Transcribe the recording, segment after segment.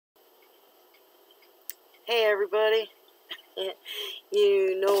Hey everybody,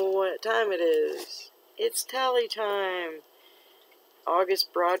 you know what time it is. It's tally time.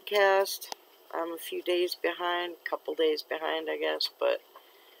 August broadcast. I'm a few days behind, couple days behind I guess, but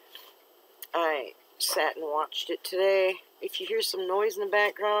I sat and watched it today. If you hear some noise in the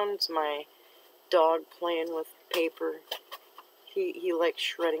background, it's my dog playing with paper. He likes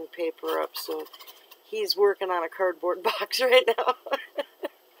shredding paper up, so he's working on a cardboard box right now.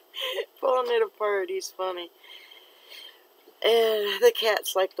 Pulling it apart, he's funny. And the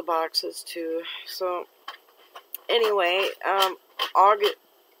cats like the boxes too. So anyway, August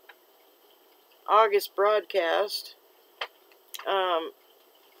broadcast,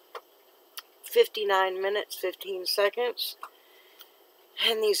 59 minutes, 15 seconds.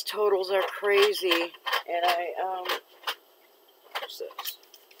 And these totals are crazy. And what's this?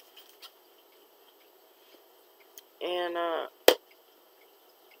 And,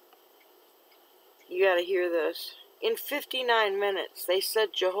 you gotta hear this. In 59 minutes, they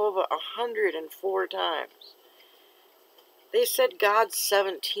said Jehovah 104 times. They said God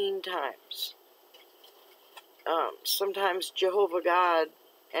 17 times. Sometimes Jehovah God,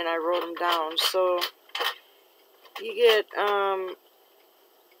 and I wrote them down. So you get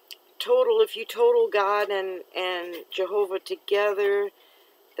total, if you total God and Jehovah together,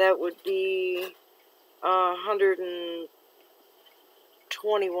 that would be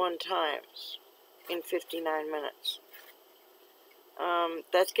 121 times in 59 minutes.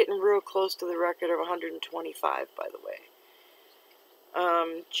 That's getting real close to the record of 125, by the way.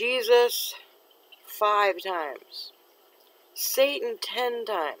 Jesus 5 times. Satan 10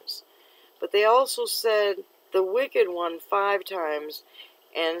 times. But they also said the wicked one 5 times.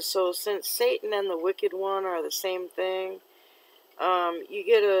 And so since Satan and the wicked one are the same thing, you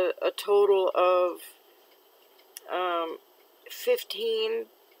get a total of 15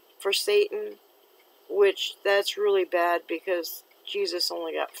 for Satan, which that's really bad because Jesus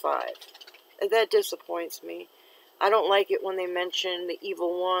only got 5. And that disappoints me. I don't like it when they mention the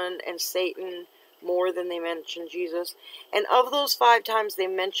evil one and Satan more than they mention Jesus. And of those 5 times they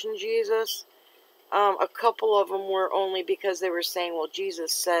mentioned Jesus, a couple of them were only because they were saying, well,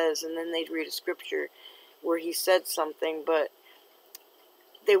 Jesus says, and then they'd read a scripture where he said something, but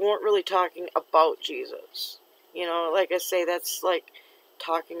they weren't really talking about Jesus. You know, like I say, that's like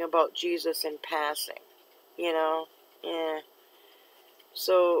talking about Jesus in passing, you know? Yeah.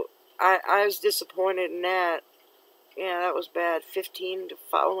 So, I was disappointed in that. Yeah, that was bad. 15 to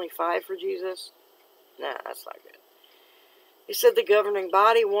 5, only 5 for Jesus? Nah, that's not good. He said the governing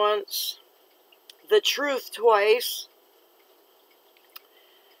body once, the truth twice,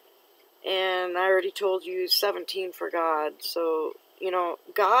 and I already told you 17 for God. So, you know,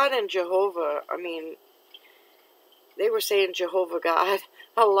 God and Jehovah, I mean, they were saying Jehovah God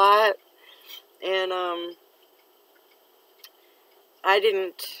a lot, and I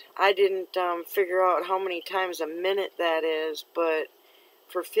didn't figure out how many times a minute that is, but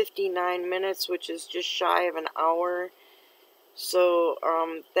for 59 minutes, which is just shy of an hour, so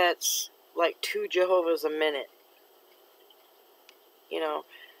that's like 2 Jehovahs a minute. You know,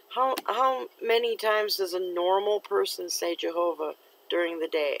 how many times does a normal person say Jehovah during the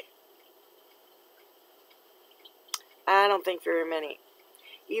day? I don't think very many.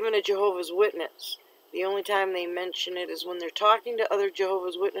 Even a Jehovah's Witness, the only time they mention it is when they're talking to other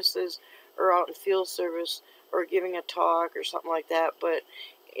Jehovah's Witnesses or out in field service or giving a talk or something like that. But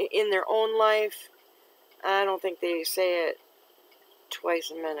in their own life, I don't think they say it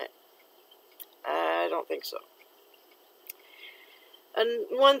twice a minute. I don't think so. And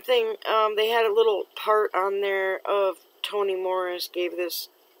one thing, they had a little part on there of Tony Morris gave this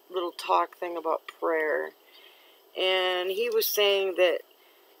little talk thing about prayer. And he was saying that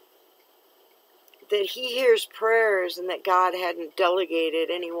he hears prayers and that God hadn't delegated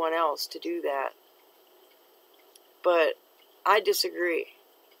anyone else to do that. But I disagree.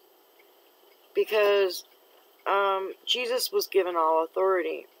 Because Jesus was given all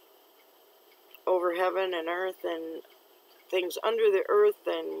authority over heaven and earth and things under the earth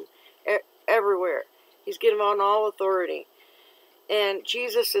and everywhere. He's given all authority. And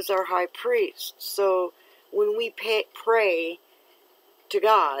Jesus is our high priest. So when we pray to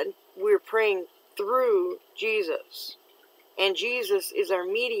God, we're praying through Jesus. And Jesus is our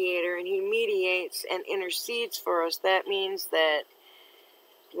mediator, and he mediates and intercedes for us. That means that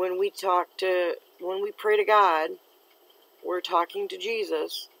when we pray to God, we're talking to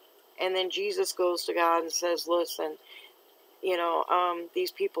Jesus, and then Jesus goes to God and says, listen, you know,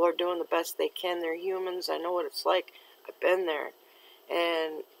 these people are doing the best they can. They're humans. I know what it's like. I've been there.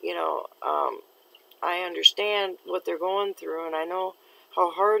 And, you know, I understand what they're going through, and I know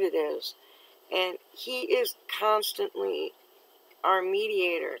how hard it is. And he is constantly our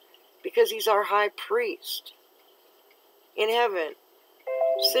mediator because he's our high priest in heaven,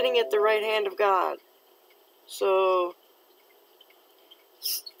 sitting at the right hand of God. So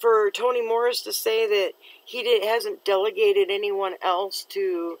for Tony Morris to say that he hasn't delegated anyone else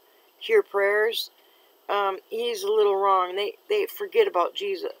to hear prayers, he's a little wrong. They forget about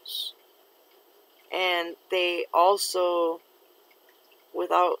Jesus. And they also,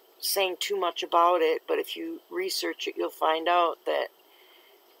 without saying too much about it, but if you research it, you'll find out that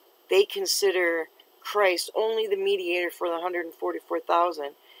they consider Christ only the mediator for the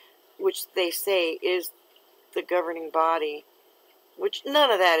 144,000, which they say is the governing body, which none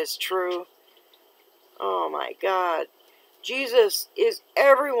of that is true. Oh my God. Jesus is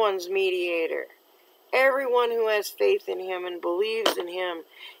everyone's mediator. Everyone who has faith in him and believes in him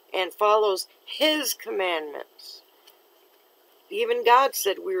and follows his commandments. Even God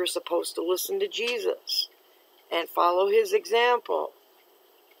said we were supposed to listen to Jesus and follow his example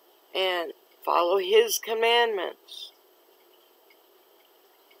and follow his commandments.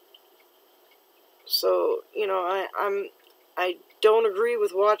 So, you know, I don't agree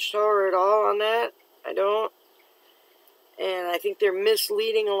with Watchtower at all on that. I don't. And I think they're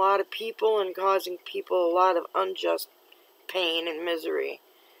misleading a lot of people and causing people a lot of unjust pain and misery.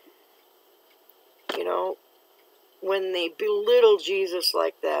 You know, when they belittle Jesus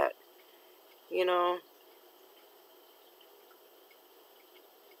like that, you know.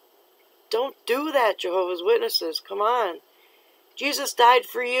 Don't do that, Jehovah's Witnesses. Come on. Jesus died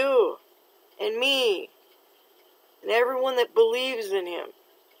for you and me and everyone that believes in him.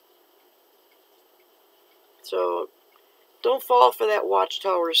 So don't fall for that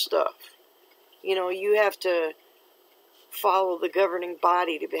Watchtower stuff. You know, you have to follow the governing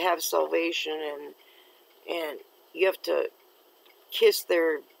body to have salvation, and you have to kiss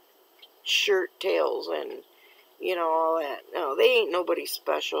their shirt tails and, you know, all that. No, they ain't nobody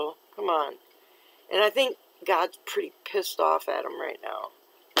special. Come on. And I think God's pretty pissed off at them right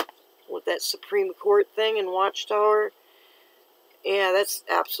now with that Supreme Court thing in Watchtower. Yeah, that's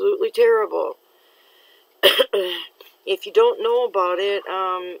absolutely terrible. If you don't know about it,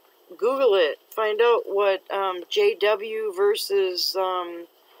 Google it. Find out what JW versus the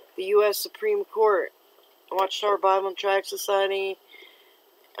U.S. Supreme Court, Watchtower Bible and Tract Society,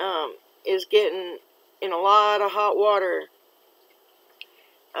 is getting in a lot of hot water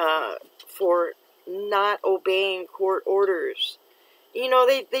for not obeying court orders. You know,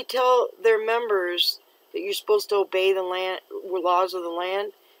 they tell their members that you're supposed to obey the laws of the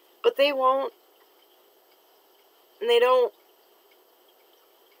land, but they won't. And they don't.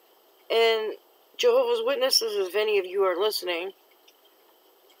 And Jehovah's Witnesses, if any of you are listening,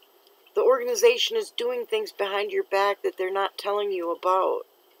 the organization is doing things behind your back that they're not telling you about.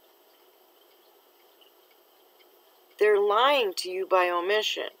 They're lying to you by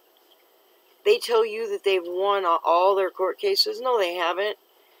omission. They tell you that they've won all their court cases. No, they haven't.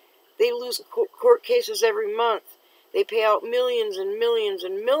 They lose court cases every month. They pay out millions and millions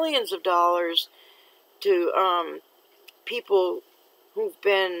and millions of dollars to people who've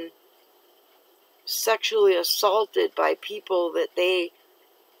been sexually assaulted by people that they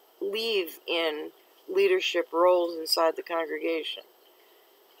leave in leadership roles inside the congregation.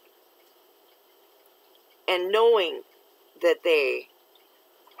 And knowing that they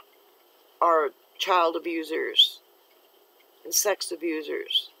are child abusers and sex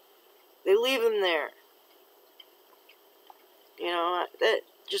abusers, they leave them there. You know, that's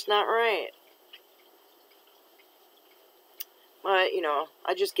just not right. But, you know,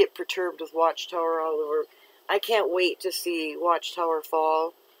 I just get perturbed with Watchtower all over. I can't wait to see Watchtower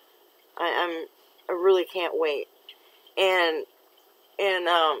fall. I really can't wait. And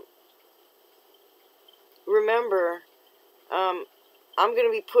remember, I'm going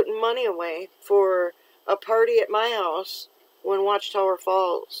to be putting money away for a party at my house when Watchtower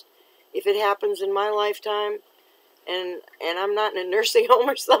falls. If it happens in my lifetime, and I'm not in a nursing home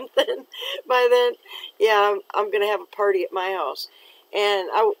or something by then, yeah, I'm going to have a party at my house. And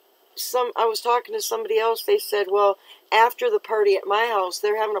I was talking to somebody else. They said, well, after the party at my house,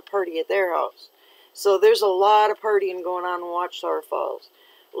 they're having a party at their house. So there's a lot of partying going on when Watchtower falls.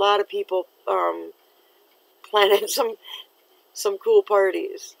 A lot of people planning some cool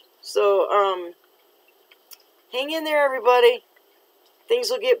parties. So hang in there, everybody. Things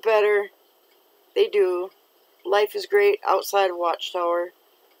will get better. They do. Life is great outside of Watchtower.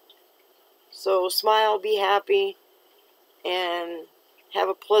 So smile, be happy, and have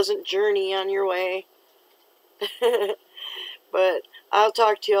a pleasant journey on your way. But I'll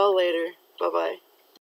talk to y'all later. Bye-bye.